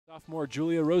Sophomore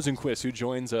Julia Rosenqvist, who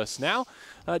joins us now.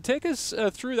 Take us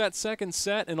through that second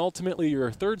set and ultimately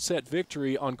your third set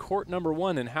victory on court number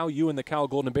 1 and how you and the Cal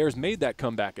Golden Bears made that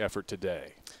comeback effort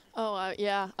today.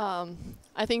 Yeah.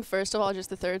 I think first of all, just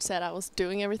the third set, I was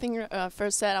doing everything.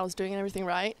 First set, I was doing everything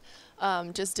right.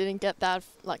 Just didn't get that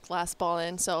last ball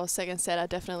in. So second set, I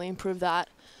definitely improved that.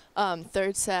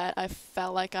 Third set, I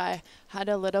felt like I had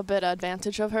a little bit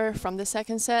advantage of her from the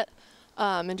second set,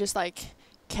 and just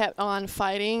kept on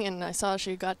fighting, and I saw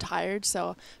she got tired,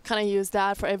 so kind of used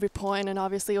that for every point. And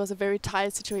obviously it was a very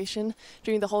tight situation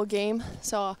during the whole game,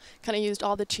 so kind of used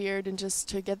all the cheered and just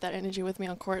to get that energy with me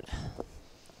on court.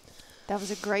 That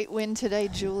was a great win today,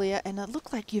 Julia, and it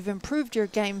looked like you've improved your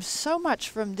game so much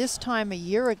from this time a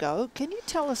year ago. Can you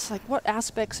tell us what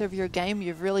aspects of your game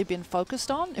you've really been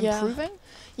focused on improving?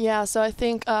 Yeah, so I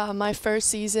think my first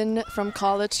season from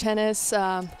college tennis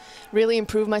really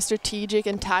improved my strategic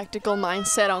and tactical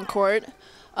mindset on court.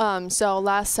 So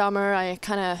last summer I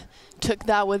kind of took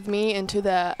that with me into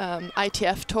the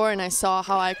ITF tour, and I saw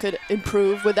how I could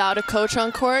improve without a coach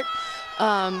on court.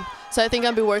 So I think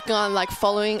I've been working on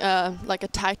following a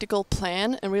tactical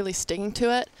plan and really sticking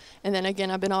to it. And then again,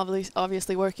 I've been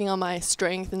obviously working on my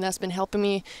strength, and that's been helping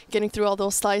me getting through all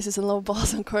those slices and low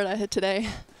balls on court I hit today.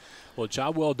 Well,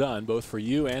 job well done, both for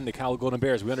you and the Cal Golden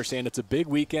Bears. We understand it's a big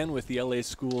weekend with the LA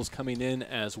schools coming in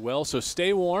as well. So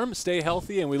stay warm, stay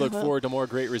healthy, and we look forward to more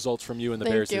great results from you and the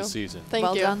Bears this season.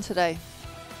 Well done today.